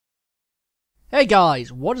Hey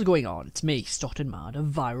guys, what is going on? It's me, Stottin Mad of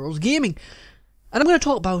Virals Gaming, and I'm going to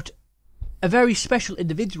talk about a very special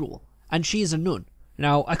individual, and she is a nun.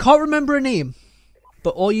 Now, I can't remember her name,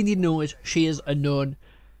 but all you need to know is she is a nun,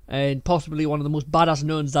 and possibly one of the most badass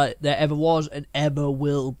nuns that there ever was and ever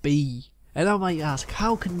will be. And I might ask,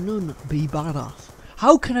 how can a nun be badass?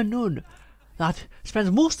 How can a nun that spends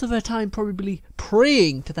most of her time probably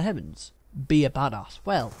praying to the heavens be a badass?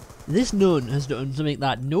 Well, this nun has done something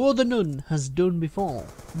that no other nun has done before.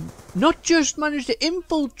 Not just managed to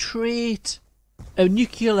infiltrate a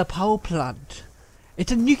nuclear power plant.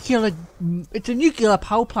 It's a nuclear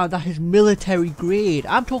power plant that is military grade.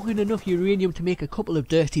 I'm talking enough uranium to make a couple of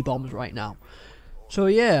dirty bombs right now. So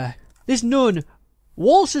yeah, this nun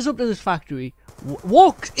waltzes up to this factory,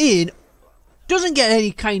 walks in, doesn't get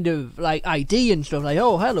any kind of like ID and stuff, like,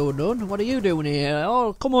 oh hello nun, what are you doing here?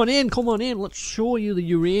 Oh come on in, let's show you the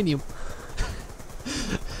uranium.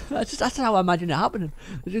 that's how I imagine it happening.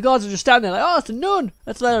 The guards are just standing there like, oh it's a nun,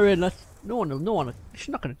 let's let her in. No one, she's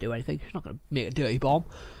not going to do anything, she's not going to make a dirty bomb.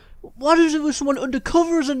 What if it was someone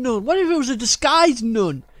undercover as a nun? What if it was a disguised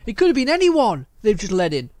nun? It could have been anyone they've just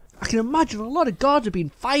let in. I can imagine a lot of guards have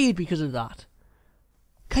been fired because of that.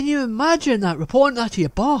 Can you imagine that, reporting that to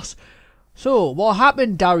your boss? So, what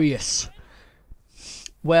happened, Darius?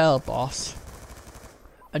 Well, boss,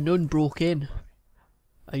 a nun broke in.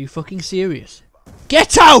 Are you fucking serious?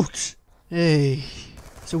 Get out! Hey,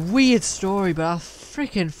 it's a weird story, but I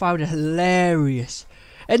freaking found it hilarious.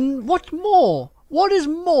 And what's more, this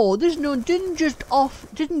nun didn't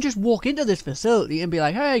just walk into this facility and be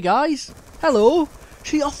like, hey guys, hello.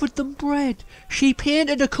 She offered them bread. She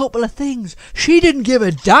painted a couple of things. She didn't give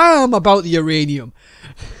a damn about the uranium.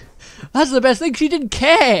 That's the best thing. She didn't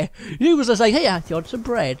care. She was just like, hey, I want some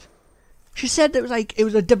bread. She said that it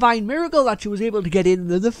was a divine miracle that she was able to get in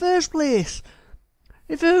the first place.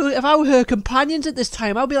 If I were her companions at this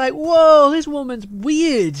time, I'd be like, whoa, this woman's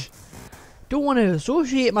weird. Don't want to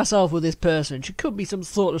associate myself with this person. She could be some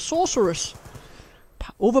sort of sorceress.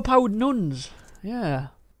 Overpowered nuns. Yeah.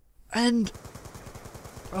 And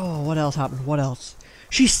oh, what else happened? What else?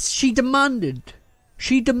 She demanded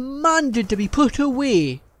to be put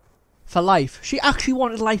away for life. She actually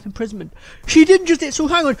wanted life imprisonment. She didn't just... So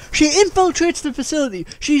hang on. She infiltrates the facility.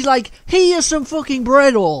 She's like, here's some fucking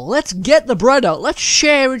bread all. Let's get the bread out. Let's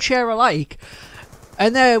share and share alike.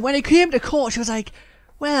 And then when it came to court, she was like,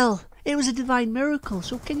 well, it was a divine miracle,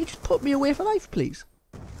 so can you just put me away for life, please?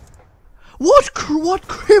 What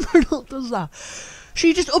criminal does that?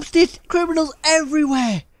 She just upstates criminals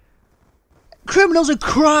everywhere. Criminals are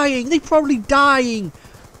crying. They're probably dying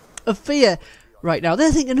of fear right now.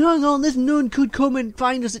 They're thinking, hang on, this nun could come and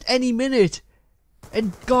find us at any minute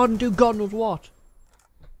and do God knows what.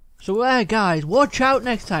 So guys, watch out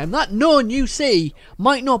next time. That nun you see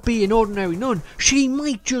might not be an ordinary nun. She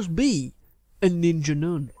might just be a ninja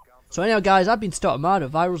nun. So anyhow guys, I've been Stottin Mad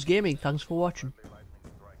of Virals Gaming. Thanks for watching.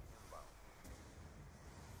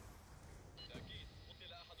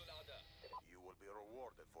 You will be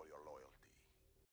rewarded for your loyalty.